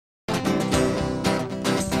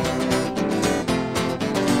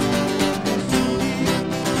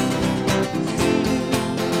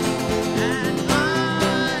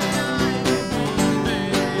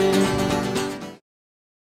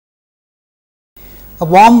A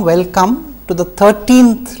warm welcome to the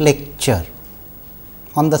 13th lecture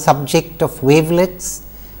on the subject of wavelets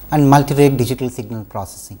and multi-rate digital signal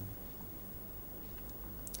processing.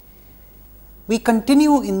 We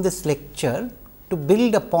continue in this lecture to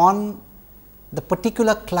build upon the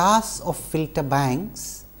particular class of filter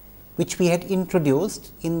banks which we had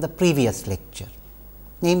introduced in the previous lecture,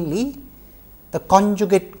 namely the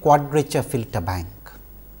conjugate quadrature filter bank.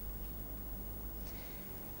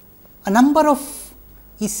 A number of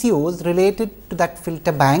issues related to that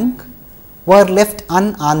filter bank were left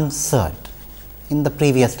unanswered in the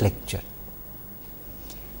previous lecture.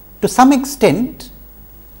 To some extent,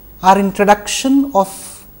 our introduction of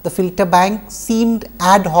the filter bank seemed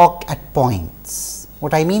ad hoc at points.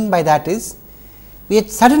 What I mean by that is, we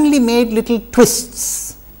had suddenly made little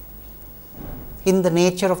twists in the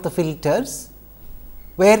nature of the filters,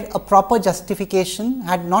 where a proper justification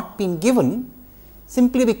had not been given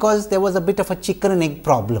simply because there was a bit of a chicken and egg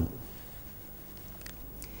problem.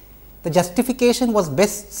 The justification was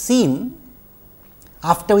best seen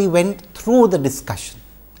after we went through the discussion,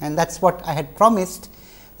 and that is what I had promised,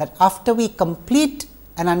 that after we complete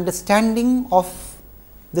an understanding of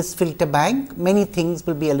this filter bank, many things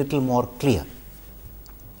will be a little more clear.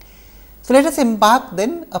 So, let us embark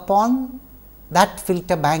then upon that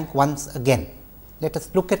filter bank once again. Let us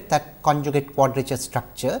look at that conjugate quadrature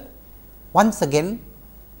structure once again,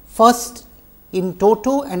 first in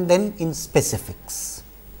toto and then in specifics.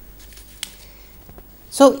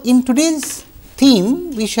 So, in today's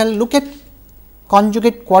theme, we shall look at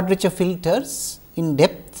conjugate quadrature filters in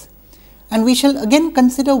depth, and we shall again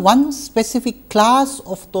consider one specific class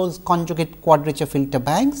of those conjugate quadrature filter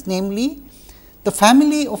banks, namely the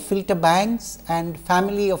family of filter banks and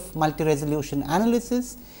family of multi-resolution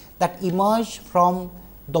analysis that emerge from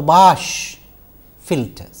Daubechies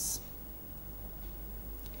filters.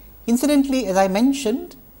 Incidentally, as I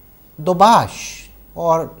mentioned, Daubechies,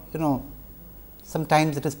 or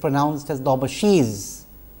sometimes it is pronounced as Daubechies,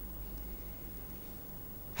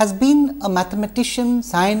 has been a mathematician,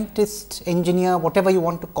 scientist, engineer, whatever you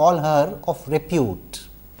want to call her, of repute.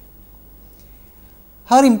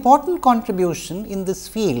 Her important contribution in this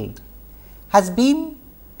field has been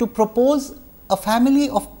to propose a family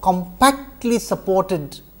of compactly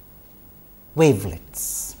supported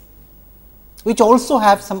wavelets, which also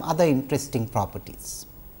have some other interesting properties.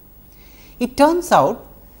 It turns out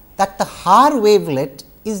that the Haar wavelet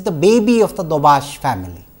is the baby of the Daubechies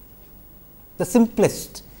family, the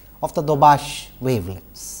simplest of the Daubechies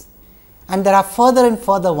wavelets, and there are further and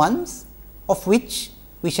further ones, of which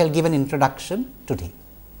we shall give an introduction today.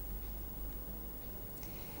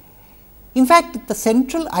 In fact, the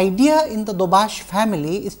central idea in the Daubechies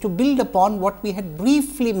family is to build upon what we had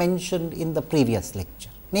briefly mentioned in the previous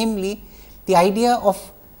lecture, namely the idea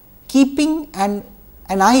of keeping and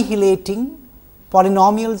annihilating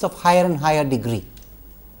polynomials of higher and higher degree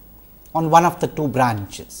on one of the two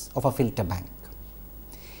branches of a filter bank.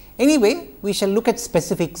 Anyway, we shall look at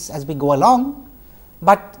specifics as we go along,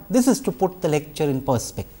 but this is to put the lecture in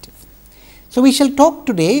perspective. So, we shall talk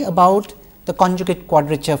today about the conjugate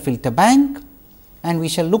quadrature filter bank, and we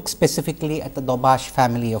shall look specifically at the Daubechies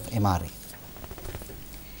family of MRA.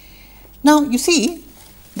 Now, you see,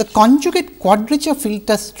 the conjugate quadrature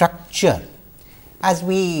filter structure, as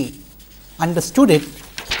we understood it,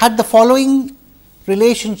 had the following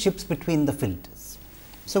relationships between the filters.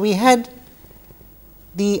 So, we had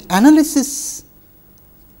the analysis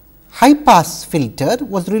high pass filter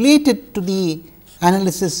was related to the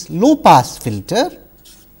analysis low pass filter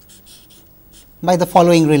by the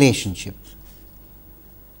following relationship.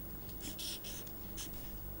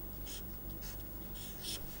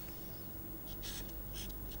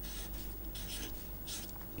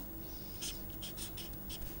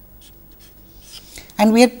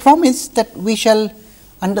 And we had promised that we shall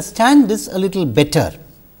understand this a little better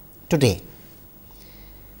today.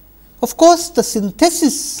 Of course, the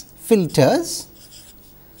synthesis filters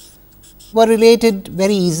were related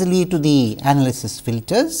very easily to the analysis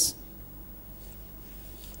filters.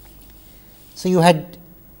 So, you had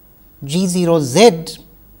G 0 Z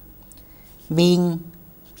being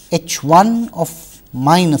H 1 of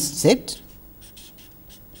minus Z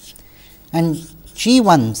and G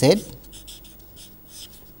 1 Z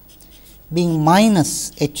being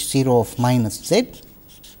minus H 0 of minus Z.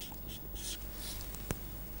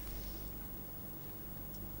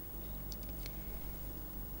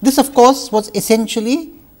 This of course, was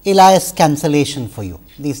essentially Elias cancellation for you,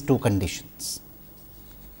 these two conditions.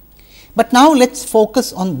 But now, let us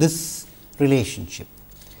focus on this relationship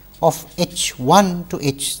of H 1 to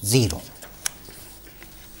H 0.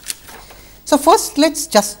 So, first let us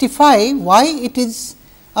justify why it is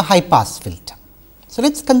a high pass filter. So,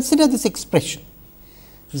 let us consider this expression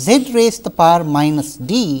z raised to the power minus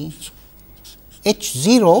d h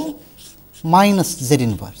 0 minus z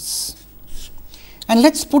inverse, and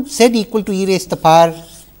let us put z equal to e raised to the power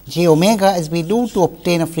j omega as we do to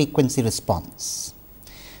obtain a frequency response,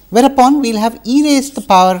 whereupon we will have e raised to the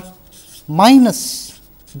power minus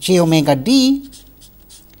j omega d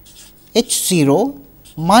h 0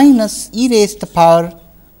 minus e raised to the power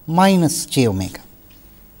minus j omega.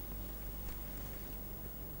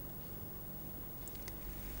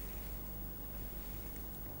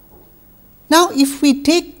 Now, if we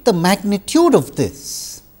take the magnitude of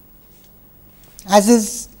this, as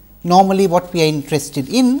is normally what we are interested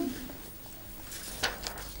in,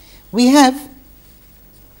 we have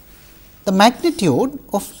the magnitude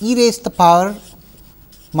of e raised to the power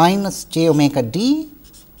minus j omega d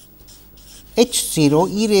h 0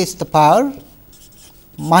 e raised to the power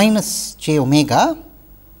minus j omega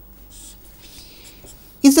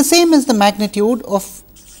is the same as the magnitude of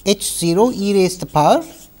h 0 e raised to the power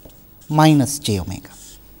minus j omega.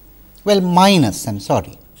 Well, minus, I am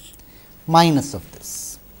sorry, minus of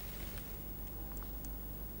this.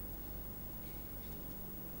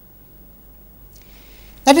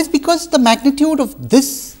 That is because the magnitude of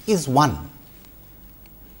this is 1.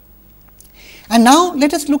 And now,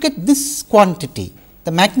 let us look at this quantity,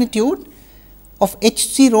 the magnitude of h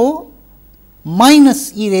 0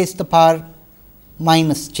 minus e raised to the power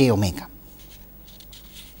minus j omega.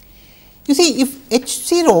 You see, if h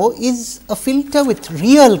 0 is a filter with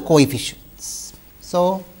real coefficients.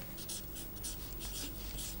 So,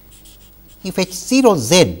 if h 0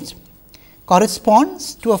 z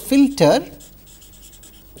corresponds to a filter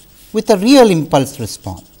with a real impulse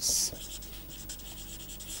response,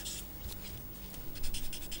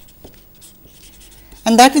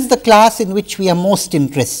 and that is the class in which we are most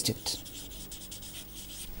interested.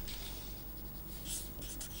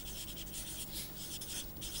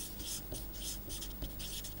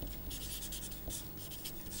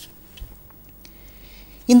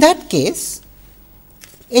 In that case,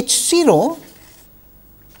 h 0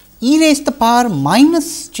 e raised to the power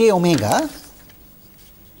minus j omega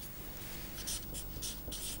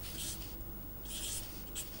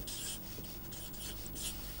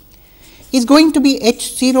is going to be h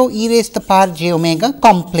 0 e raised to the power j omega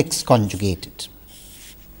complex conjugated.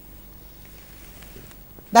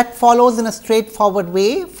 That follows in a straightforward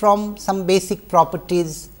way from some basic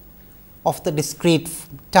properties of the discrete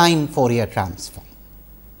time Fourier transform.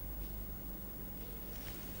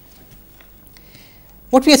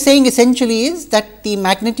 What we are saying essentially is that the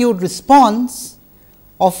magnitude response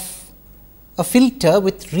of a filter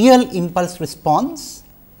with real impulse response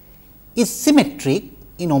is symmetric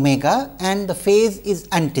in omega and the phase is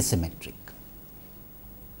antisymmetric.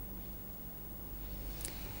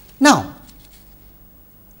 Now,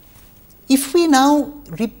 if we now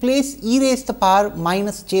replace e raised to the power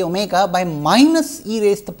minus j omega by minus e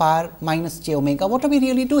raised to the power minus j omega, what are we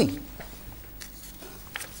really doing?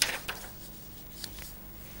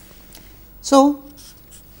 So,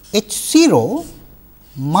 h 0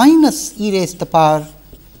 minus e raised to the power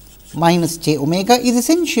minus j omega is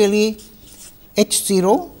essentially h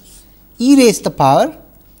 0 e raised to the power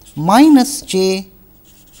minus j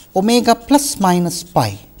omega plus minus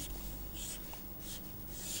pi.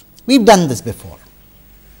 We have done this before.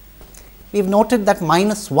 We have noted that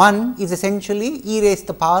minus 1 is essentially e raised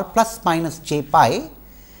to the power plus minus j pi,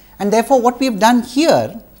 and therefore, what we have done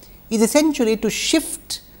here is essentially to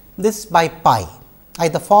shift this by pi,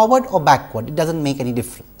 either forward or backward, it does not make any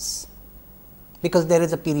difference, because there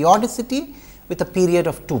is a periodicity with a period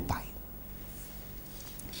of 2 pi.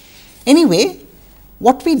 Anyway,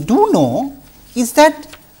 what we do know is that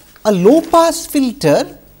a low pass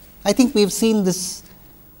filter, I think we have seen this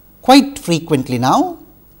quite frequently now,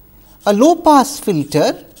 a low pass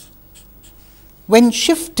filter when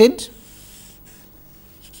shifted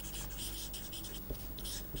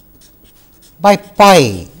by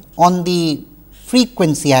pi on the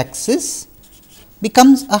frequency axis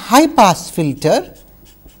becomes a high pass filter.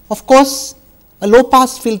 Of course, a low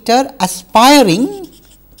pass filter aspiring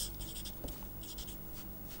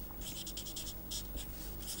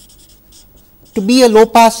to be a low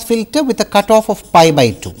pass filter with a cutoff of pi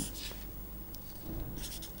by 2.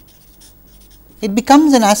 It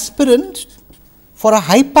becomes an aspirant for a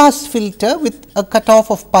high pass filter with a cutoff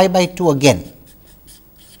of pi by 2 again.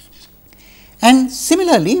 And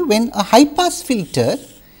similarly, when a high pass filter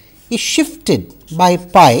is shifted by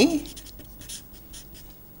pi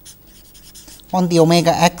on the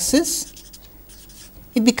omega axis,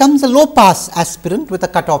 it becomes a low pass aspirant with a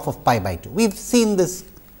cutoff of pi by 2. We have seen this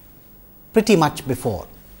pretty much before.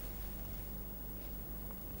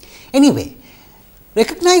 Anyway,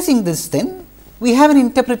 recognizing this, then we have an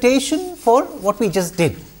interpretation for what we just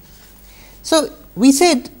did. So, we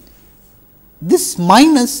said this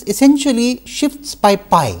minus essentially shifts by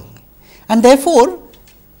pi, and therefore,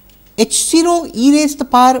 h 0 e raised to the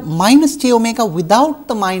power minus j omega without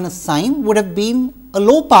the minus sign would have been a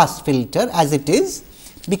low pass filter as it is,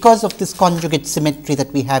 because of this conjugate symmetry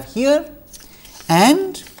that we have here.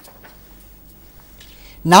 And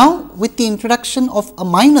now, with the introduction of a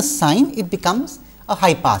minus sign, it becomes a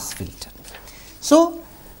high pass filter. So,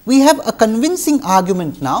 we have a convincing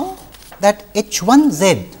argument now that H 1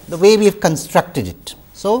 z, the way we have constructed it.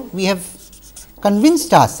 So, we have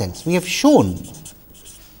convinced ourselves, we have shown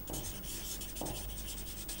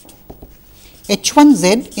H 1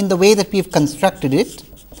 z in the way that we have constructed it,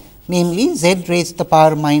 namely z raised to the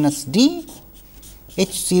power minus d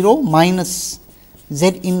H 0 minus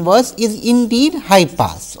z inverse is indeed high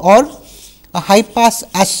pass or a high pass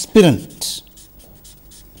aspirant.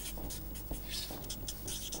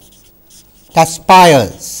 It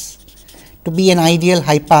aspires to be an ideal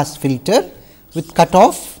high pass filter with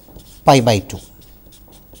cutoff pi by 2,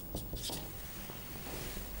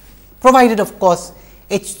 provided of course,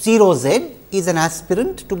 H 0 z is an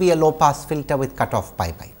aspirant to be a low pass filter with cutoff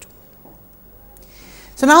pi by 2.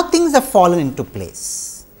 So, now things have fallen into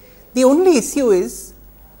place. The only issue is,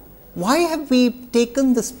 why have we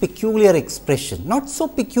taken this peculiar expression? Not so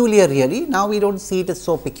peculiar really, now we do not see it as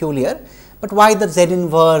so peculiar, but why the z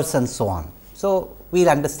inverse and so on. So, we will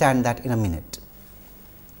understand that in a minute.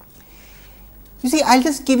 You see, I will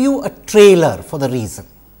just give you a trailer for the reason.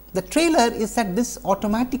 The trailer is that this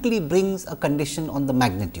automatically brings a condition on the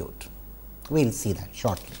magnitude. We will see that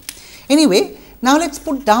shortly. Anyway, now let us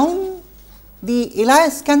put down the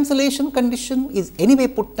Elias cancellation condition is anyway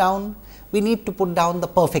put down. We need to put down the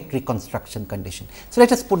perfect reconstruction condition. So,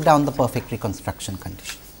 let us put down the perfect reconstruction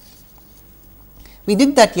condition. We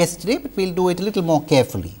did that yesterday, but we will do it a little more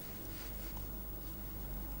carefully.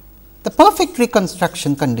 The perfect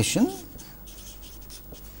reconstruction condition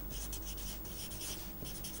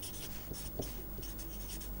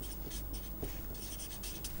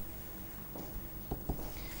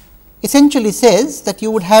essentially says that you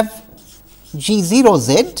would have G 0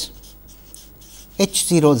 z, H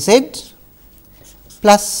 0 z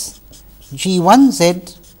plus G 1 z,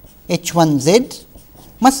 H 1 z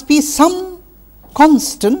must be some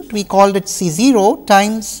constant, we called it C 0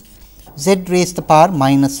 times z raised to the power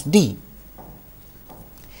minus d.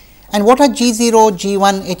 And what are G 0, G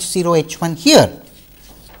 1, H 0, H 1 here?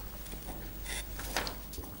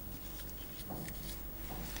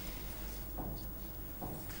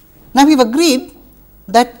 Now, we have agreed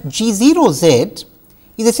that G 0 z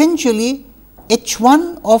is essentially H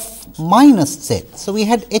 1 of minus z. So, we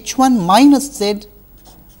had H 1 minus z,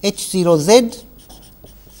 H 0 z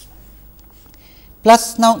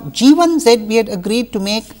plus now G 1 z we had agreed to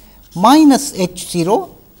make minus H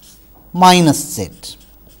 0 minus z,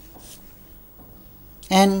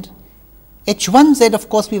 and H 1 z of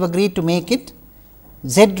course, we have agreed to make it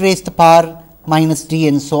z raised to the power minus d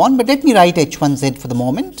and so on, but let me write H 1 z for the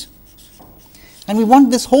moment. And we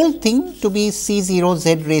want this whole thing to be C 0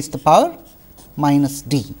 z raised to the power minus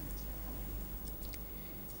d.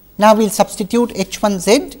 Now, we will substitute H 1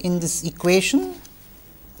 z in this equation,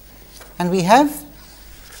 and we have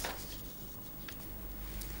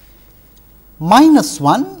minus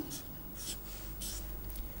 1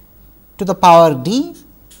 to the power d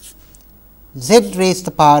z raised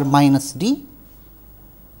to the power minus d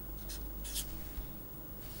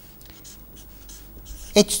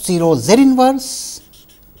H 0 z inverse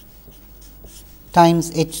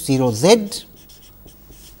times H 0 z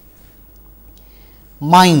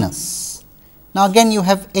minus. Now, again you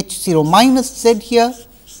have H 0 minus z here,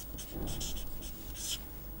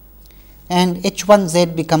 and H 1 z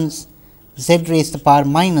becomes z raised to the power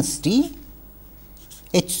minus d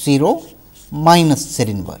H 0 minus z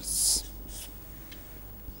inverse.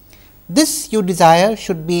 This you desire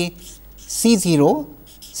should be C 0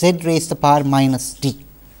 z raised to the power minus d.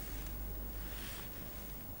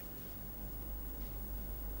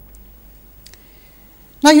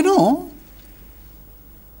 Now, you know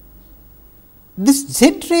this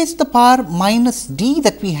z raised to the power minus d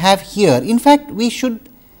that we have here, in fact, we should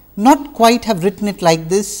not quite have written it like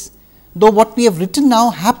this, though what we have written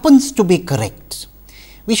now happens to be correct.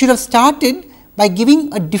 We should have started by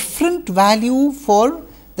giving a different value for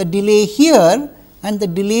the delay here and the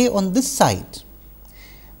delay on this side.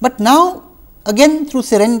 But now, again through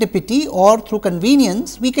serendipity or through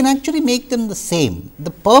convenience, we can actually make them the same.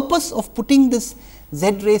 The purpose of putting this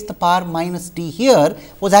z raised to the power minus d here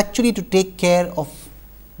was actually to take care of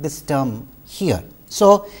this term here.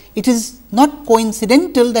 So, it is not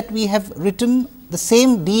coincidental that we have written the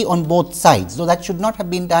same d on both sides, though that should not have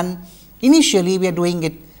been done initially, we are doing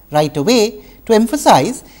it right away to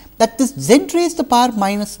emphasize that this z raised to the power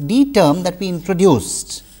minus d term that we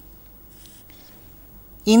introduced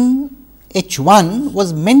in H1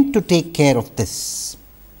 was meant to take care of this.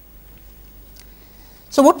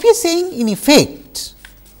 So, what we are saying in effect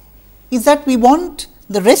is that we want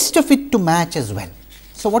the rest of it to match as well.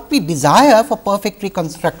 So, what we desire for perfect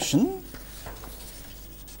reconstruction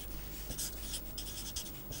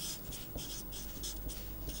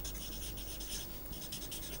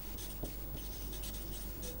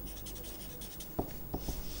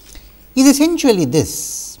is essentially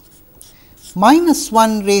this: minus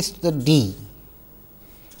 1 raised to the d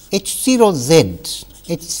h 0 z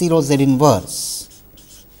h 0 z inverse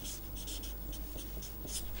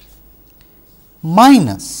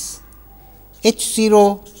minus h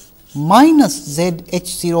 0 minus z h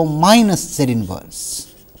 0 minus z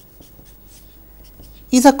inverse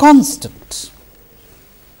is a constant.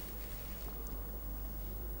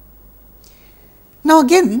 Now,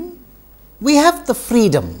 again we have the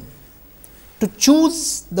freedom to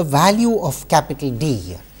choose the value of capital D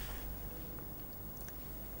here.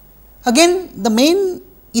 Again, the main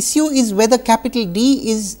issue is whether capital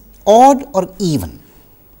D is odd or even.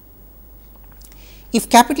 If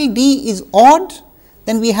capital D is odd,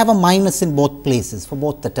 then we have a minus in both places for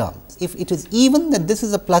both the terms. If it is even, then this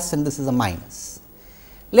is a plus and this is a minus.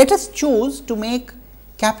 Let us choose to make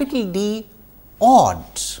capital D odd.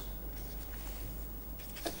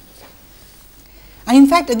 And in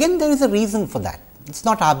fact, again there is a reason for that, it is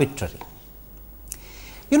not arbitrary.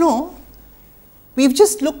 You know, we have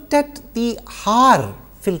just looked at the Haar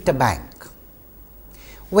filter bank,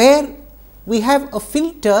 where we have a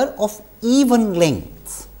filter of even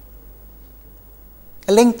length,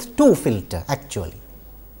 a length 2 filter actually.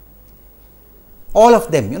 All of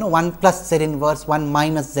them, 1 plus z inverse, 1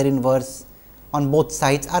 minus z inverse on both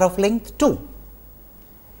sides are of length 2.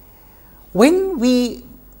 When we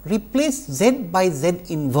replace z by z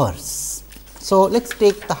inverse. So, let us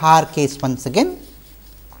take the Haar case once again.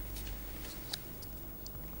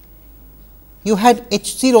 You had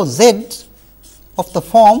h 0 z of the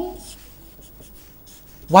form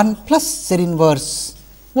 1 plus z inverse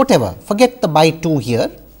whatever, forget the by 2 here.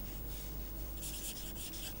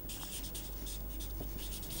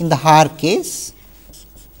 In the Haar case,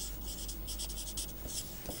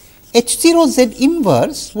 h 0 z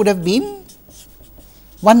inverse would have been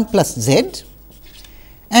 1 plus z,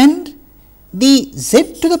 and the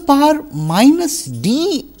z to the power minus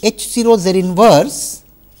d h 0 z inverse,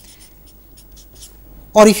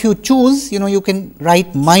 or if you choose, you can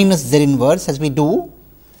write minus z inverse as we do,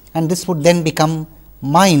 and this would then become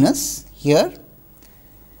minus here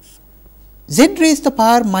z raised to the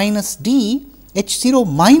power minus d h 0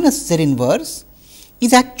 minus z inverse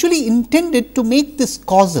is actually intended to make this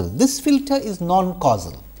causal. This filter is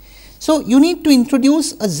non-causal. So, you need to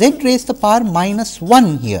introduce a z raised to the power minus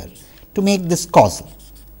 1 here to make this causal,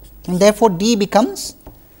 and therefore, d becomes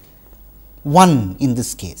 1 in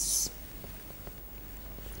this case.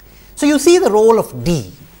 So, you see the role of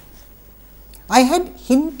d. I had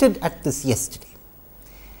hinted at this yesterday.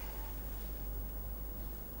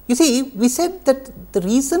 You see, we said that the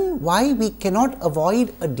reason why we cannot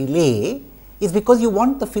avoid a delay is because you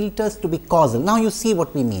want the filters to be causal. Now, you see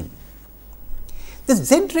what we mean. This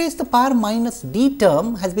z raised to the power minus d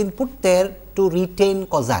term has been put there to retain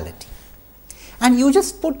causality, and you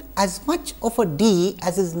just put as much of a d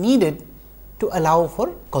as is needed to allow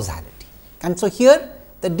for causality. And so, here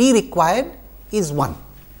the d required is 1.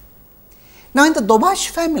 Now, in the Daubechies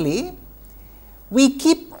family, we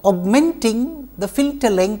keep augmenting the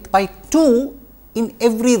filter length by 2 in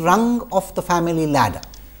every rung of the family ladder.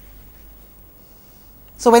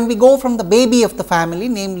 So, when we go from the baby of the family,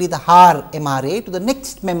 namely the Haar MRA, to the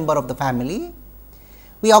next member of the family,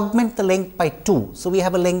 we augment the length by 2. So, we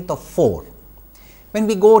have a length of 4. When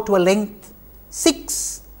we go to a length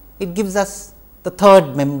 6, it gives us the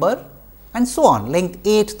third member, and so on, length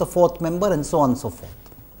 8 the fourth member, and so on and so forth.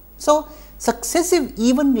 So, successive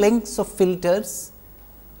even lengths of filters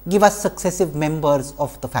give us successive members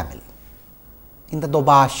of the family in the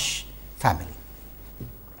Daubechies family.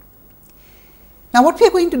 Now, what we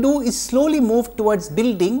are going to do is slowly move towards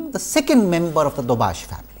building the second member of the Daubechies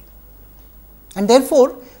family, and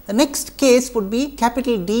therefore, the next case would be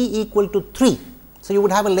capital D equal to 3. So, you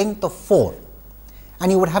would have a length of 4,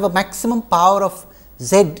 and you would have a maximum power of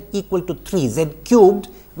z equal to 3 z cubed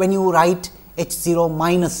when you write h 0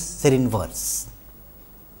 minus z inverse.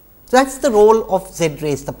 So, that is the role of z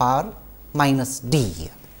raised to the power minus d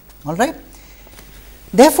here. All right.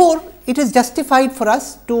 Therefore, it is justified for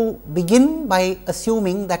us to begin by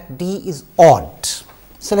assuming that d is odd.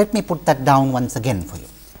 So, let me put that down once again for you.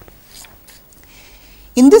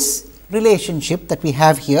 In this relationship that we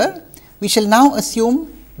have here, we shall now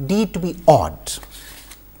assume d to be odd.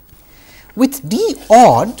 With d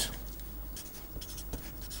odd,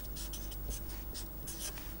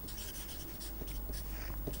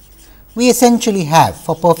 we essentially have,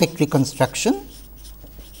 for perfect reconstruction,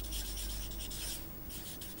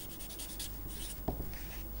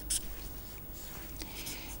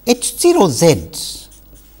 h 0 z,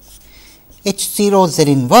 h 0 z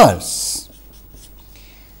inverse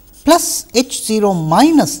plus h 0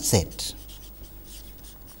 minus z,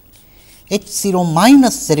 h 0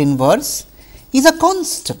 minus z inverse is a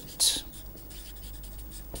constant.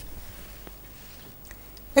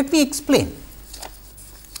 Let me explain.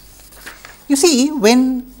 You see,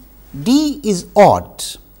 when d is odd,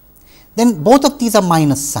 then both of these are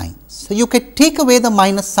minus signs. So, you can take away the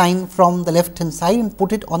minus sign from the left hand side and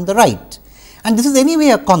put it on the right, and this is anyway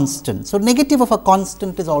a constant. So, negative of a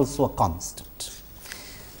constant is also a constant.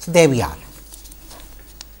 So, there we are.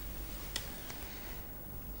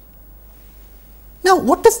 Now,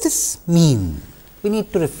 what does this mean? We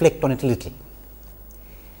need to reflect on it a little.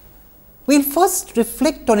 We will first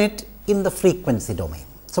reflect on it in the frequency domain.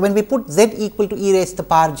 So, when we put z equal to e raised to the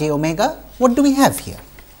power j omega, what do we have here?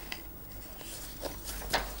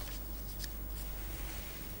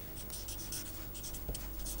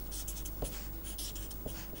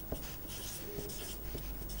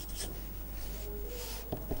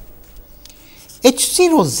 h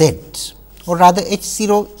 0 z, or rather h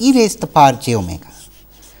 0 e raised to the power j omega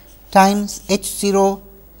times h 0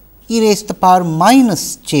 e raised to the power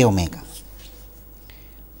minus j omega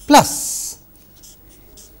plus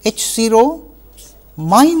h 0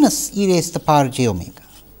 minus e raised to the power j omega,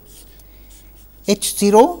 h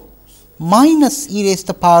 0 minus e raised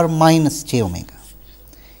to the power minus j omega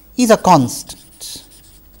is a constant.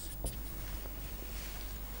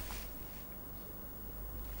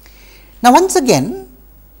 Now, once again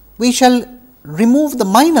we shall remove the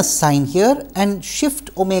minus sign here and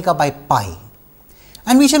shift omega by pi,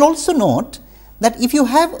 and we shall also note that if you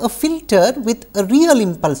have a filter with a real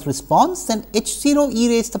impulse response, then h 0 e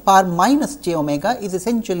raised to the power minus j omega is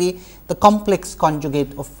essentially the complex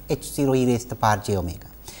conjugate of h 0 e raised to the power j omega.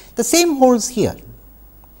 The same holds here.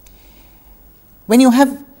 When you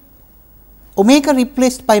have omega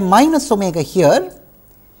replaced by minus omega here,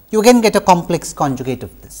 you again get a complex conjugate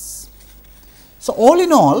of this. So, all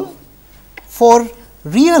in all, for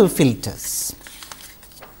real filters,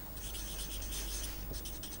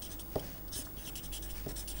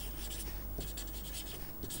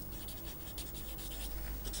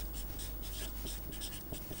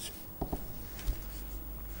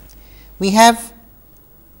 we have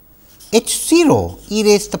h 0 e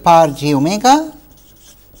raised to the power j omega,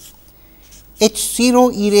 h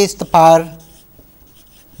 0 e raised to the power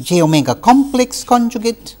j omega complex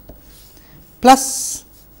conjugate plus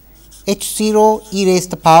h 0 e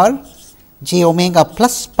raised to the power j omega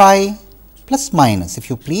plus pi plus minus, if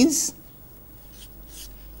you please,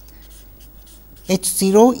 h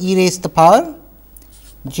 0 e raised to the power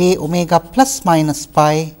j omega plus minus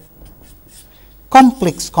pi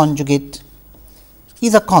complex conjugate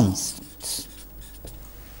is a constant.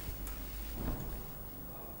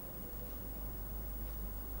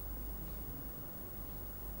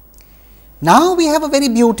 Now, we have a very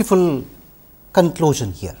beautiful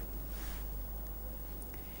conclusion here.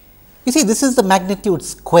 You see, this is the magnitude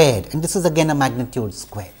squared and this is again a magnitude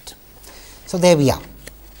squared. So, there we are.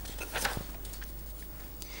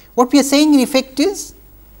 What we are saying in effect is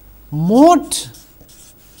mod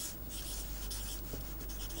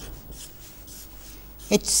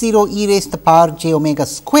h 0 e raised to the power j omega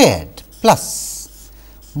squared plus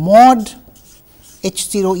mod h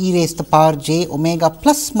 0 e raised to the power j omega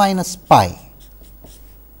plus minus pi,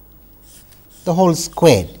 the whole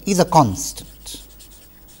squared, is a constant.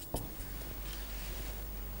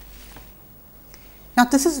 Now,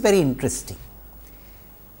 this is very interesting.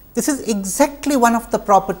 This is exactly one of the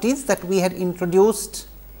properties that we had introduced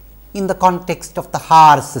in the context of the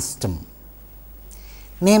Haar system,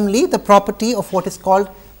 namely the property of what is called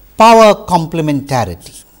power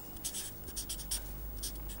complementarity.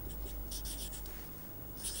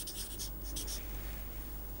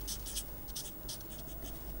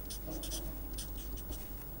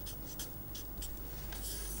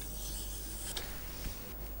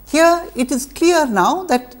 Here it is clear now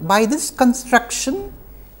that by this construction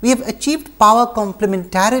we have achieved power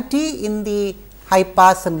complementarity in the high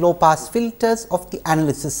pass and low pass filters of the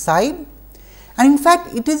analysis side, and in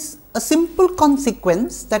fact, it is a simple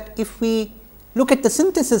consequence that if we look at the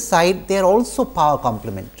synthesis side, they are also power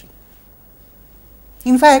complementary.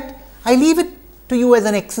 In fact, I leave it to you as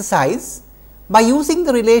an exercise by using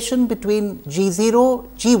the relation between G 0,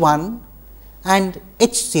 G 1 and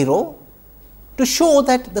H 0 to show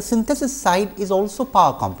that the synthesis side is also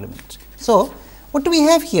power complementary. So, what do we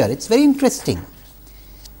have here? It is very interesting.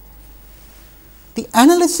 The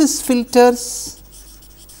analysis filters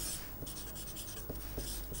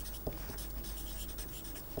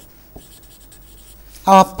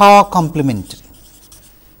are power complementary.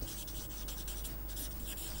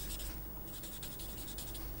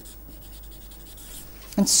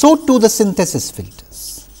 And so too the synthesis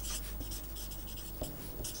filters.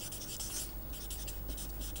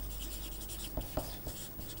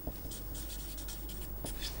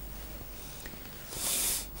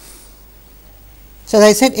 So, as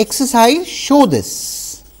I said, exercise show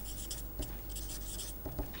this.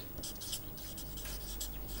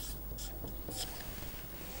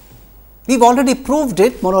 We have already proved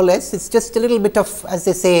it more or less, it is just a little bit of, as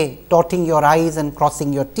they say, dotting your i's and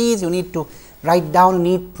crossing your t's. You need to write down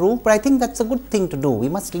neat proof, but I think that is a good thing to do. We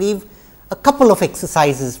must leave a couple of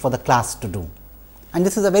exercises for the class to do, and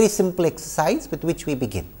this is a very simple exercise with which we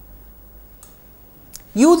begin.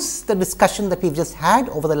 Use the discussion that we have just had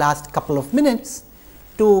over the last couple of minutes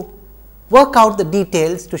to work out the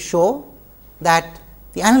details to show that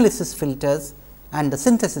the analysis filters and the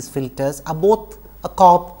synthesis filters are both a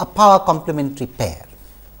power complementary pair.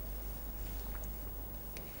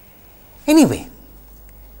 Anyway,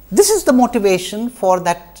 this is the motivation for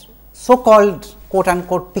that so called quote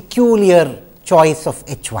unquote peculiar choice of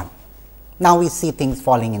H 1. Now, we see things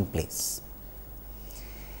falling in place.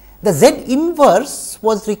 The Z inverse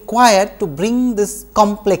was required to bring this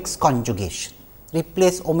complex conjugation,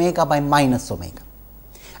 replace omega by minus omega.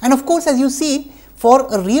 And of course, as you see, for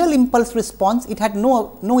a real impulse response, it had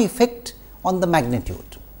no effect on the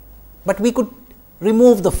magnitude, but we could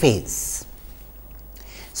remove the phase.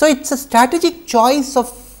 So, it is a strategic choice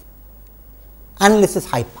of analysis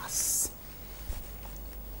high pass.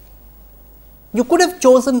 You could have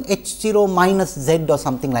chosen H 0 minus Z or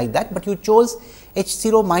something like that, but you chose H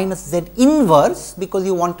 0 minus Z inverse because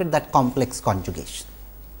you wanted that complex conjugation.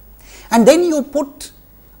 And then you put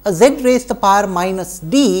a Z raised to the power minus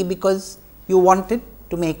D because you wanted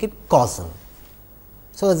to make it causal.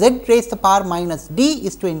 So, Z raised to the power minus D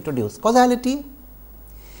is to introduce causality,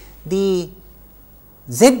 the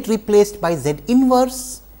Z replaced by Z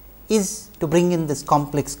inverse is to bring in this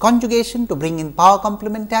complex conjugation, to bring in power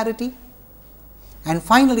complementarity, and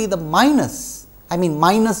finally, the minus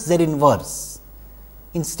Z inverse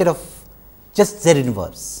instead of just Z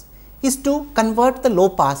inverse is to convert the low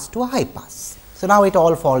pass to a high pass. So, now it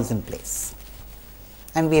all falls in place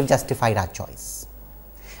and we have justified our choice.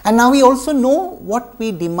 And now, we also know what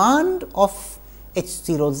we demand of H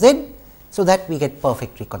 0 Z, so that we get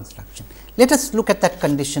perfect reconstruction. Let us look at that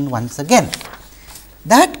condition once again.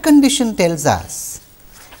 That condition tells us,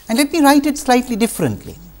 and let me write it slightly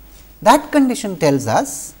differently. That condition tells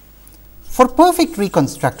us for perfect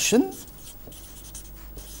reconstruction,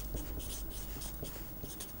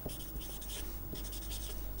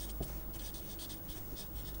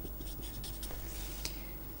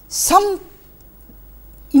 some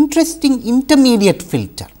interesting intermediate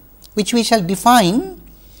filter, which we shall define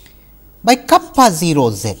by kappa 0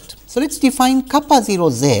 z. So, let us define kappa 0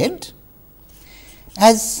 z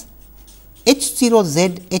as H 0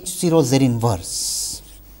 z H 0 z inverse.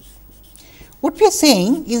 What we are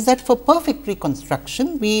saying is that for perfect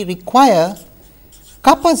reconstruction, we require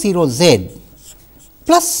kappa 0 z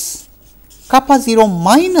plus kappa 0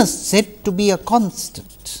 minus z to be a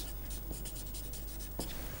constant.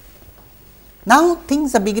 Now,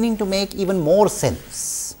 things are beginning to make even more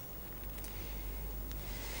sense.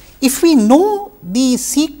 If we know the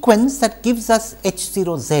sequence that gives us H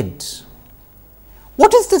 0 z,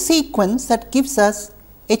 what is the sequence that gives us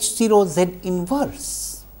H 0 z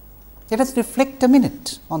inverse? Let us reflect a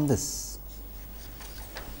minute on this.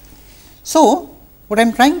 So, what I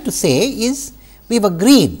am trying to say is, we have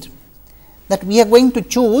agreed that we are going to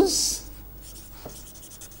choose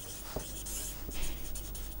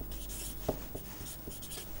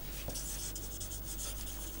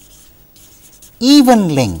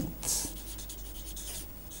even length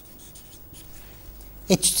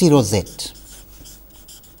H 0 z,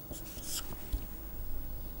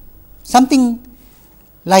 something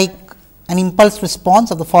like an impulse response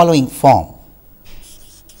of the following form.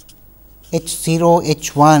 H 0,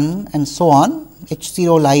 H 1 and so on, H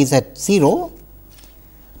 0 lies at 0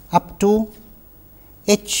 up to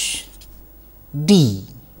H D.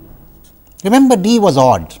 Remember, D was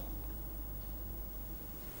odd.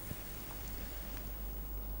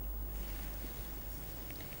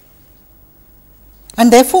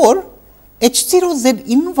 And therefore, H 0 Z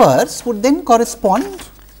inverse would then correspond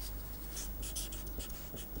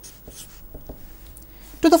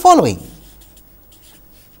to the following.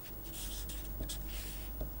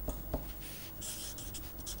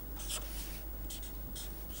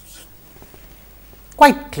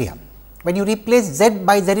 Quite clear. When you replace Z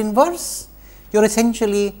by Z inverse, you are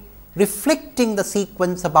essentially reflecting the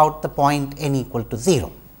sequence about the point n equal to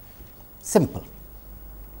 0. Simple.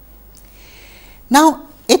 Now,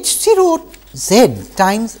 H 0 Z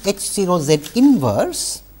times H 0 Z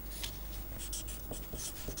inverse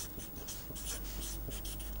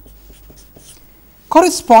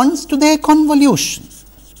corresponds to their convolution.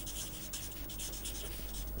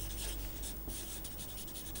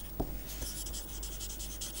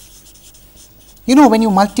 You know, when you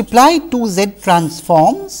multiply two Z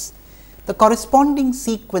transforms, the corresponding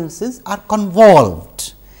sequences are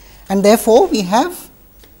convolved, and therefore, we have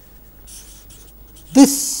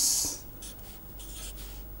this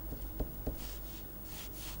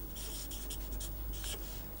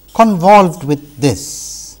convolved with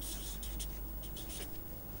this.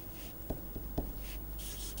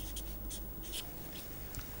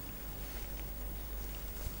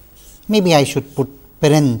 Maybe I should put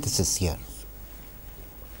parenthesis here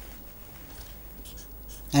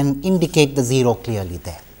and indicate the 0 clearly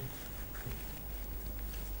there.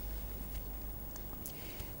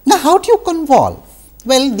 Now, how do you convolve?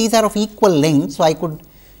 Well, these are of equal length, so I could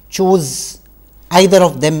choose either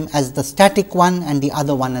of them as the static one and the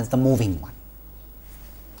other one as the moving one.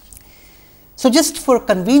 So, just for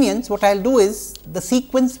convenience, what I will do is the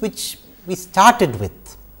sequence which we started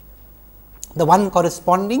with, the one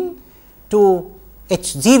corresponding to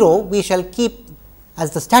H 0, we shall keep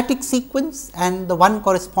as the static sequence, and the one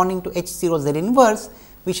corresponding to H 0 Z inverse,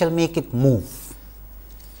 we shall make it move.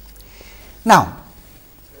 Now,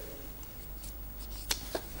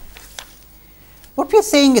 what we are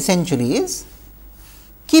saying essentially is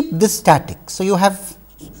keep this static. So, you have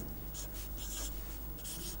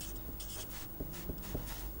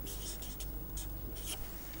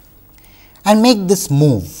and make this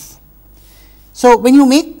move. So, when you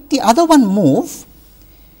make the other one move,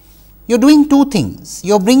 you are doing two things.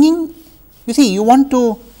 You are bringing, you see, you want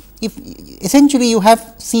to, if essentially you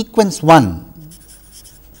have sequence 1,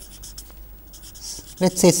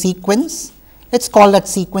 let us say sequence, let us call that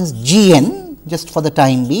sequence G n just for the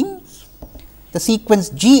time being. The sequence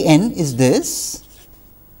G n is this,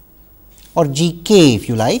 or G k if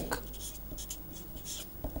you like.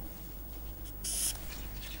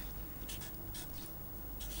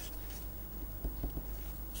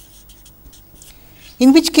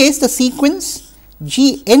 In which case the sequence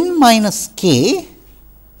G n minus k,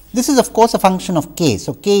 this is of course a function of k.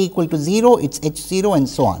 So, k equal to 0, it is H 0 and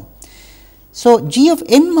so on. So, G of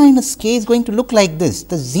n minus k is going to look like this,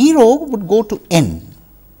 the 0 would go to n.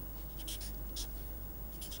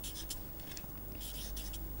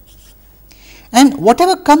 And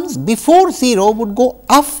whatever comes before 0 would go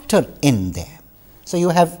after n there. So, you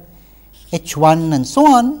have H 1 and so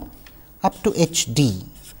on up to H d.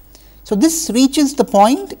 So, this reaches the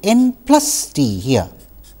point n plus t here.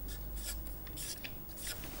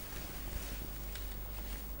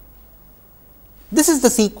 This is the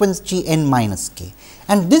sequence G n minus k,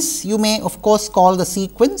 and this you may of course call the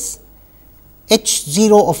sequence H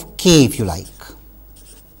 0 of k if you like.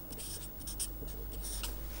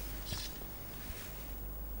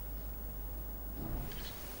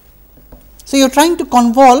 So, you are trying to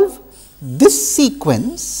convolve this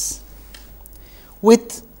sequence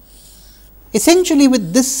with essentially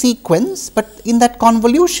with this sequence, but in that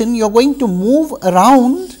convolution you are going to move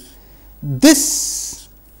around this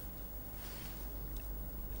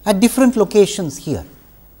at different locations here.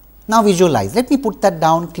 Now, visualize, let me put that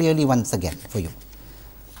down clearly once again for you.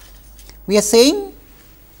 We are saying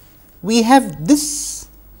we have this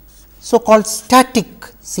so called static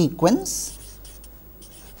sequence,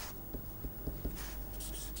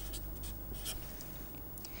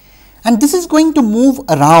 and this is going to move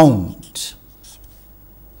around.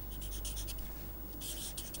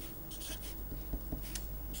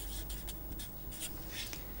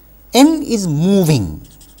 N is moving.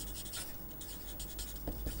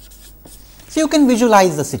 So, you can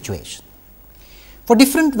visualize the situation. For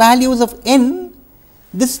different values of n,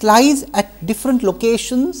 this lies at different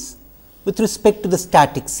locations with respect to the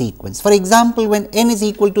static sequence. For example, when n is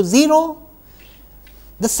equal to 0,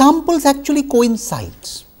 the samples actually coincide.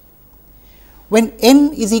 When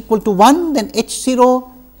n is equal to 1, then h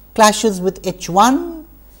 0 clashes with h 1,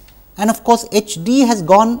 and of course, h d has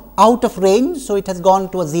gone out of range. So, it has gone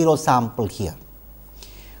to a 0 sample here.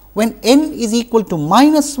 When n is equal to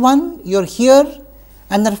minus 1, you are here,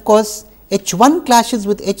 and then of course, h 1 clashes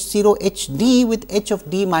with h 0, h d with h of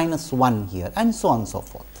d minus 1 here, and so on and so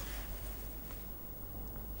forth.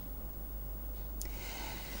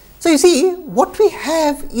 So, you see what we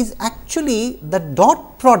have is actually the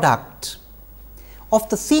dot product of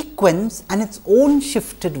the sequence and its own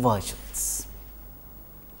shifted versions.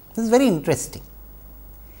 This is very interesting.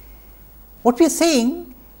 What we are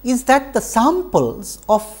saying is that the samples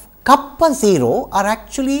of kappa 0 are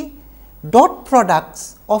actually dot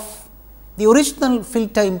products of the original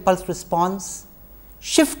filter impulse response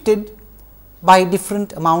shifted by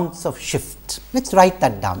different amounts of shift. Let us write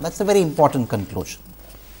that down. That is a very important conclusion.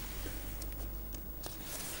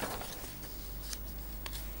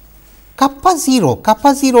 Kappa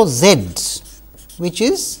 0 z, which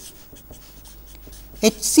is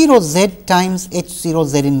h 0 z times h 0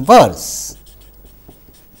 z inverse,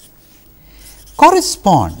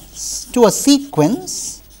 corresponds to a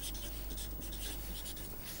sequence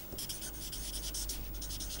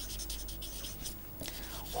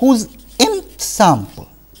whose mth sample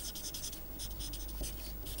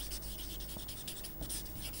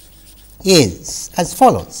is as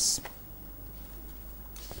follows.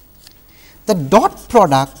 The dot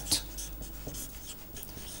product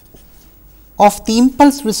of the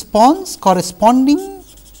impulse response corresponding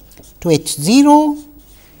to h 0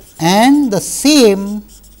 and the same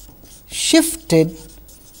shifted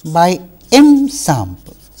by m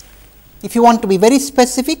samples. If you want to be very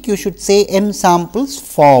specific, you should say m samples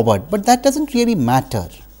forward, but that does not really matter.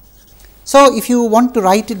 So, if you want to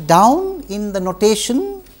write it down in the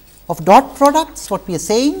notation of dot products, what we are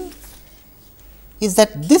saying is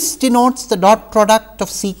that this denotes the dot product of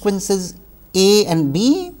sequences A and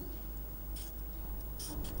B.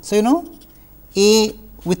 So, you know, A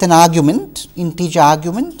with an argument, integer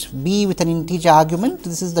argument, B with an integer argument,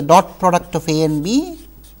 this is the dot product of A and B.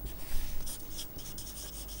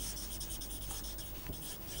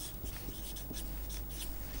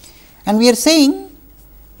 And we are saying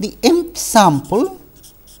the mth sample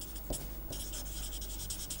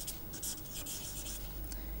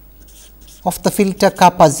of the filter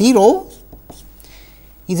kappa 0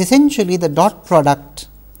 is essentially the dot product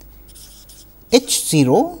h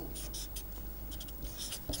 0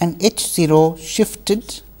 and h 0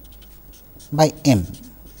 shifted by m.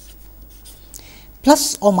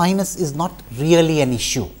 Plus or minus is not really an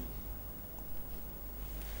issue.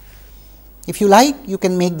 If you like, you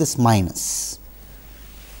can make this minus.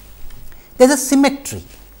 There is a symmetry.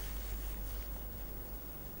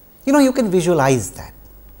 You know, you can visualize that.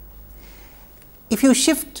 If you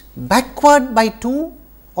shift backward by 2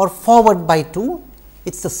 or forward by 2,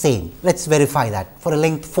 it is the same. Let us verify that for a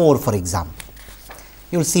length 4, for example.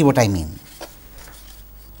 You will see what I mean.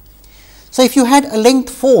 So, if you had a length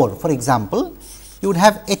 4, for example, you would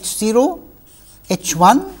have h 0, h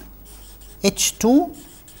 1, h 2,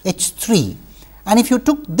 h 3, and if you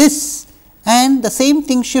took this and the same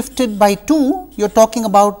thing shifted by 2, you are talking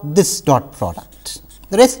about this dot product.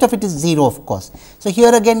 The rest of it is 0, of course. So,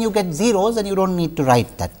 here again you get zeros and you do not need to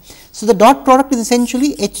write that. So, the dot product is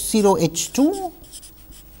essentially h 0 h 2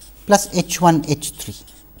 plus h 1 h 3.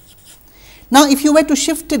 Now, if you were to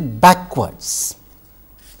shift it backwards,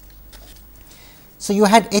 so you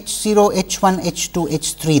had h 0 h 1 h 2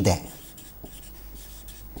 h 3 there,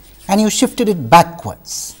 and you shifted it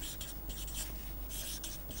backwards,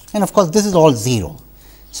 and of course, this is all 0.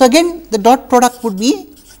 So, again the dot product would be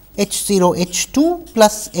h 0 h 2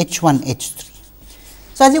 plus h 1 h 3.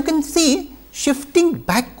 So, as you can see, shifting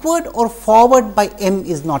backward or forward by m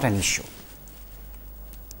is not an issue.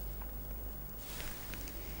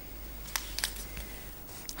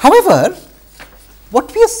 However,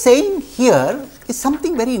 what we are saying here is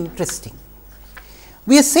something very interesting.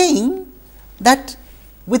 We are saying that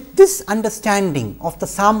with this understanding of the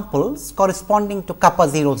samples corresponding to kappa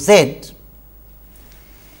 0 z,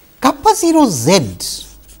 kappa 0 z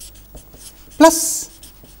plus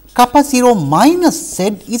kappa 0 minus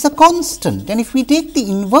z is a constant, and if we take the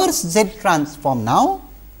inverse z transform now,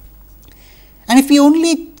 and if we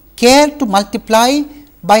only care to multiply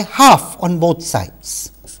by half on both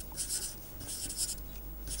sides,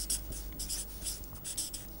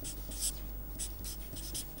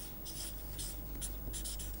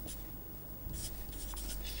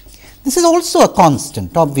 this is also a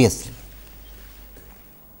constant, obviously,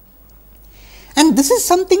 and this is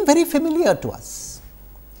something very familiar to us.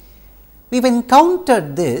 we have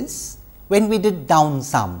encountered this when we did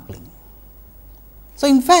downsampling. So,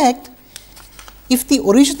 in fact, if the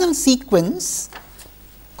original sequence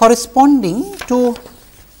corresponding to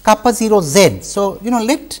kappa 0 z. So,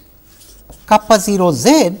 let kappa 0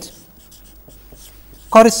 z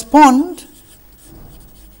correspond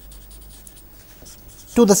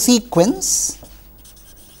to the sequence,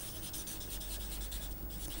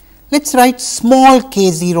 let us write small k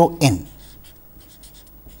 0 n.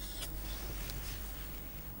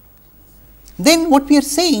 Then what we are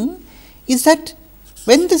saying is that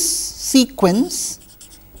when this sequence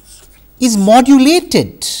is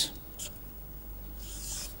modulated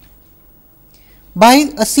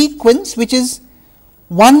by a sequence which is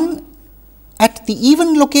 1 at the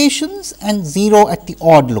even locations and 0 at the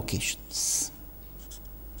odd locations.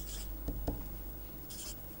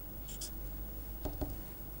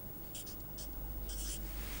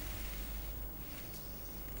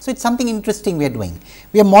 So, it is something interesting we are doing.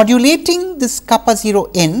 We are modulating this kappa 0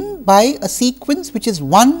 n by a sequence which is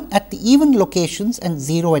 1 at the even locations and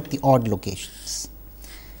 0 at the odd locations.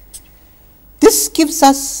 This gives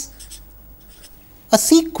us a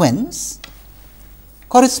sequence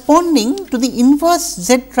corresponding to the inverse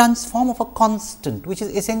z transform of a constant, which is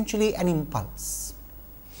essentially an impulse.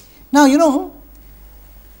 Now,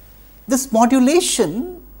 this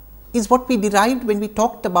modulation is what we derived when we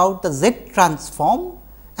talked about the z transform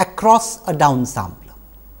across a downsampler.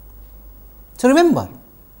 So, remember,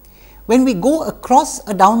 when we go across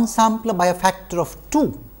a downsampler by a factor of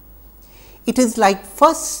 2, it is like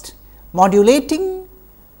first modulating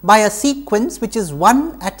by a sequence which is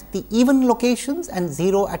 1 at the even locations and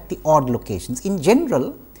 0 at the odd locations. In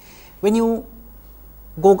general, when you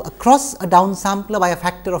go across a downsampler by a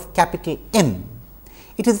factor of capital M,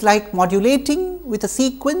 it is like modulating with a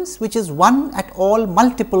sequence which is 1 at all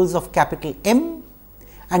multiples of capital M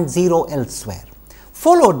and 0 elsewhere,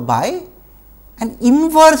 followed by an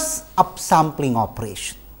inverse upsampling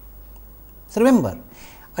operation. So, remember,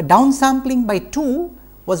 a downsampling by 2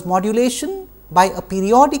 was modulation by a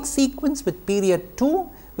periodic sequence with period 2,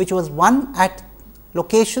 which was 1 at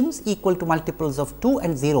locations equal to multiples of 2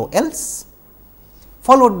 and 0 else,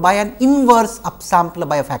 followed by an inverse upsampler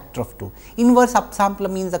by a factor of 2. Inverse upsampler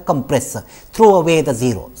means a compressor, throw away the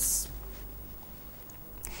zeros.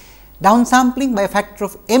 Downsampling by a factor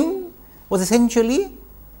of m was essentially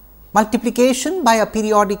multiplication by a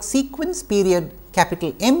periodic sequence period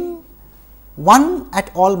capital M, 1 at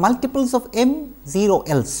all multiples of m, 0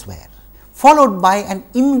 elsewhere, followed by an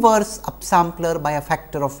inverse upsampler by a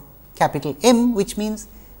factor of capital M, which means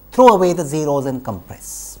throw away the zeros and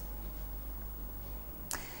compress.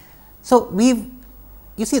 So,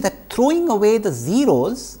 you see that throwing away the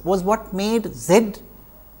zeros was what made z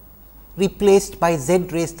replaced by z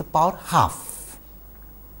raised to the power half.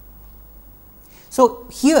 So,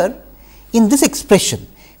 here in this expression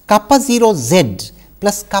kappa 0 z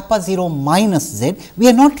plus kappa 0 minus z, we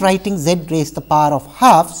are not writing z raised to the power of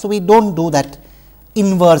half. So, we do not do that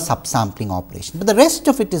inverse upsampling operation, but the rest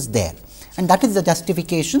of it is there, and that is the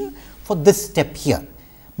justification for this step here,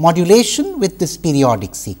 modulation with this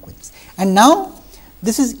periodic sequence. And now,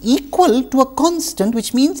 this is equal to a constant,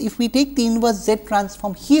 which means if we take the inverse z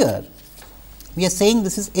transform here, we are saying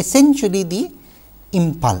this is essentially the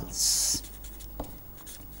impulse,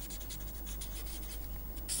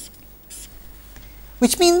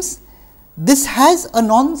 which means this has a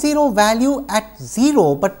non-zero value at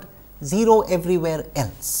 0, but 0 everywhere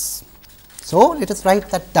else. So, let us write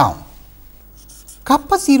that down.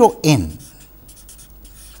 Kappa 0 n,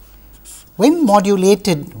 when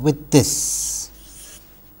modulated with this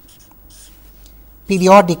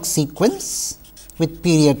periodic sequence with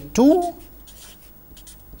period 2,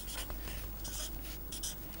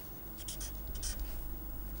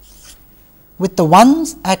 with the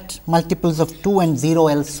ones at multiples of 2 and 0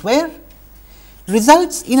 elsewhere,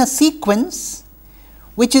 results in a sequence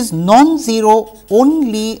which is non-zero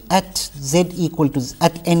only at z equal to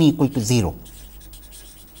at n equal to 0.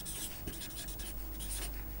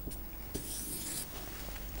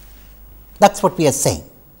 That is what we are saying.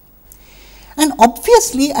 And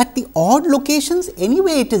obviously, at the odd locations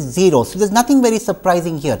anyway it is 0. So, there is nothing very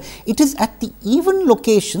surprising here. It is at the even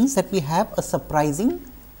locations that we have a surprising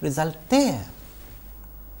result there.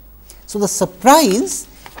 So, the surprise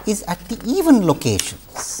is at the even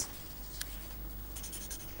locations.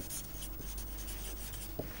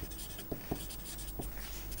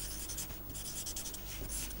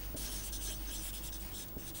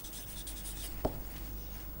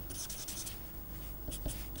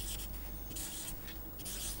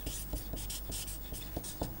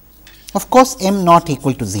 Of course, m not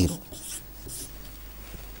equal to 0.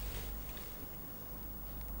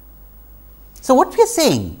 So, what we are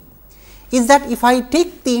saying is that if I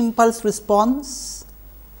take the impulse response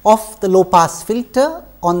of the low pass filter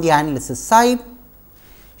on the analysis side,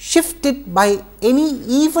 shift it by any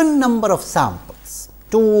even number of samples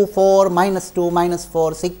 2, 4, -2,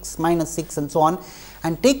 -4, 6, -6 and so on,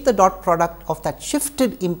 and take the dot product of that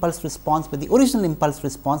shifted impulse response with the original impulse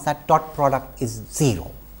response, that dot product is 0.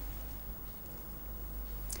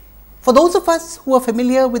 For those of us who are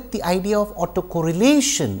familiar with the idea of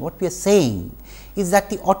autocorrelation, what we are saying is that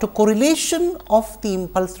the autocorrelation of the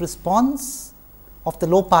impulse response of the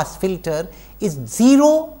low pass filter is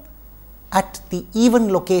 0 at the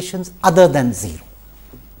even locations other than 0.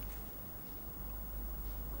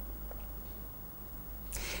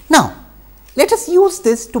 Now, let us use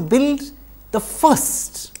this to build the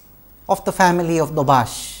first of the family of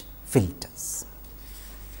Daubechies filters.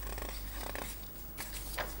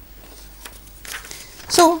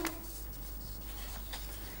 So,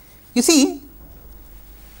 you see,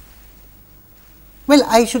 well,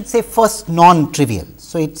 I should say first non-trivial.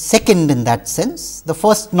 So, it is second in that sense, the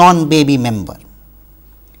first non-baby member.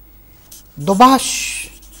 Daubechies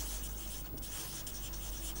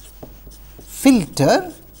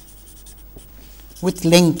filter with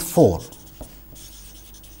length 4.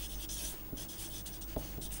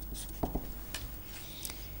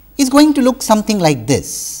 Is going to look something like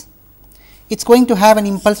this. It is going to have an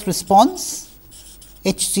impulse response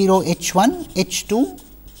H0, H1, H2,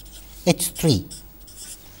 H3.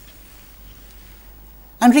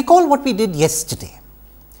 And recall what we did yesterday.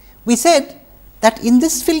 We said that in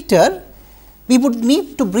this filter, we would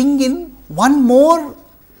need to bring in one more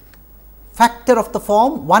factor of the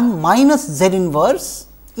form 1 minus Z inverse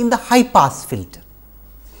in the high pass filter.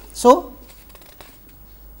 So,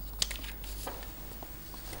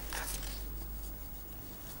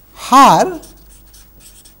 Har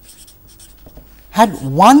had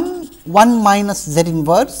 1 minus Z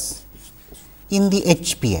inverse in the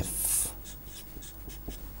HPF.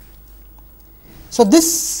 So,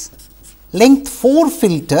 this length 4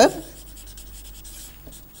 filter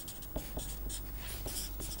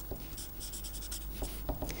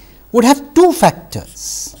would have two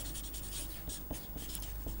factors,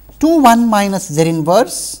 1 minus Z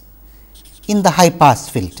inverse in the high pass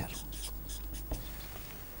filter.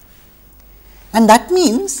 And that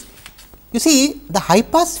means, you see, the high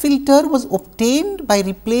pass filter was obtained by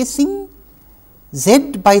replacing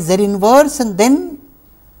Z by Z inverse and then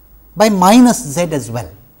by minus Z as well.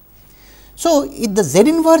 So, if the Z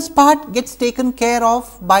inverse part gets taken care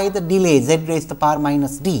of by the delay Z raised to the power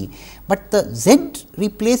minus D, but the Z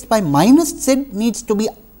replaced by minus Z needs to be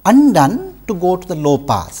undone to go to the low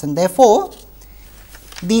pass, and therefore,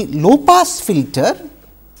 the low pass filter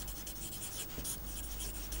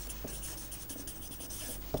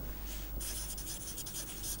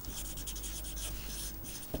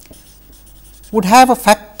would have a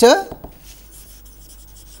factor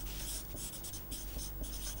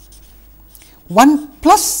 1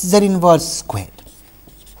 plus Z inverse squared.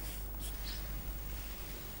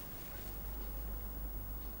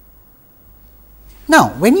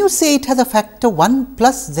 Now, when you say it has a factor 1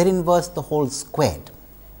 plus Z inverse the whole squared,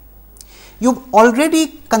 you have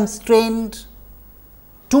already constrained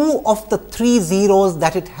 2 of the 3 zeros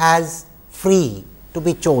that it has free to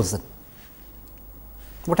be chosen.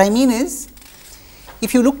 What I mean is,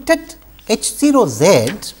 if you looked at H0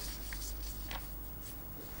 Z,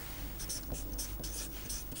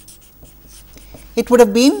 it would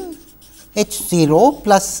have been H0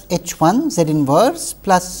 plus H1 Z inverse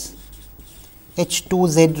plus H2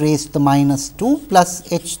 Z raised to the minus 2 plus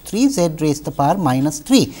H3 Z raised to the power minus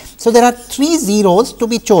 3. So, there are 3 zeros to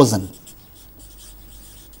be chosen.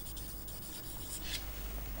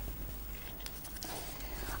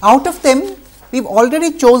 Out of them, we have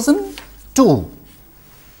already chosen 2.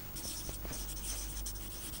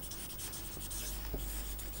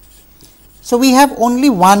 So, we have only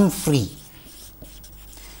one free.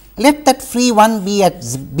 Let that free one be at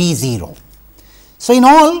B0. So, in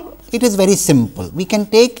all, it is very simple. We can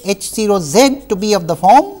take H0 Z to be of the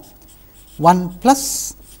form 1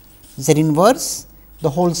 plus Z inverse the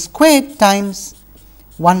whole squared times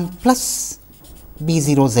 1 plus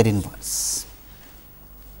B0 Z inverse.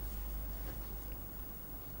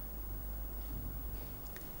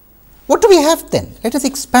 What do we have then? Let us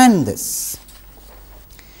expand this.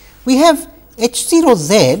 We have H0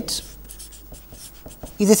 Z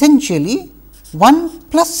is essentially 1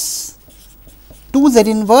 plus 2 Z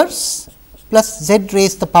inverse plus Z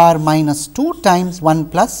raised to the power minus 2 times 1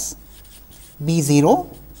 plus B0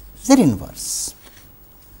 Z inverse.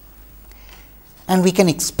 And we can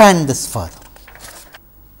expand this further.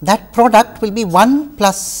 That product will be 1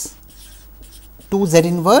 plus 2 z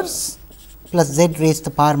inverse plus z raised to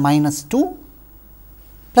the power minus 2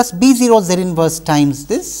 plus b 0 z inverse times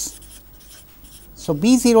this. So,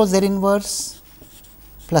 b 0 z inverse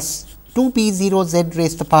plus 2 b 0 z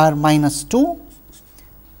raised to the power minus 2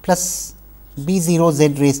 plus b 0 z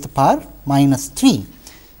raised to the power minus 3.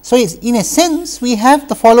 So, in a sense we have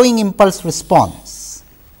the following impulse response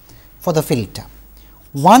for the filter: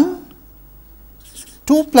 1,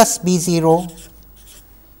 2 plus b 0,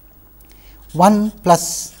 1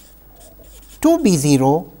 plus 2 b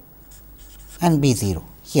 0 and b 0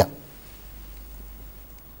 here.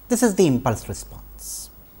 This is the impulse response.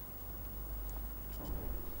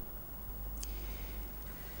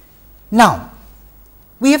 Now,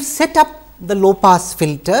 we have set up the low pass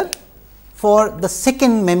filter for the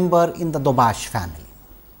second member in the Daubechies family.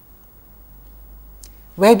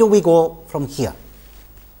 Where do we go from here?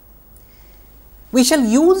 We shall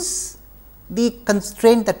use the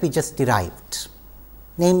constraint that we just derived,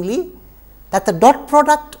 namely that the dot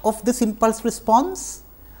product of this impulse response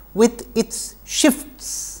with its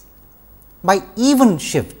shifts by even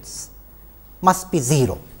shifts must be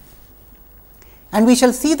 0, and we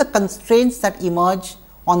shall see the constraints that emerge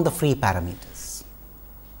on the free parameters.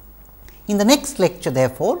 In the next lecture,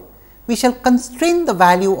 therefore, we shall constrain the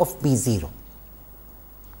value of b 0,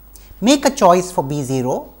 make a choice for b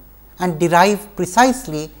 0 and derive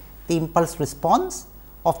precisely the impulse response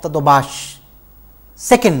of the Daubechies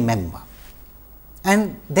second member,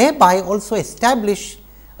 and thereby also establish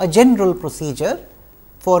a general procedure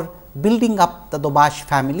for building up the Daubechies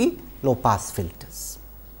family low pass filters.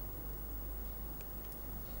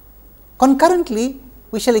 Concurrently,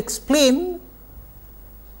 we shall explain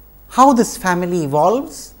how this family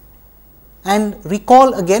evolves and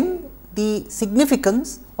recall again the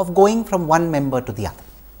significance of going from one member to the other.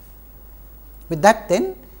 With that,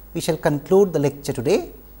 then, we shall conclude the lecture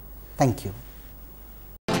today. Thank you.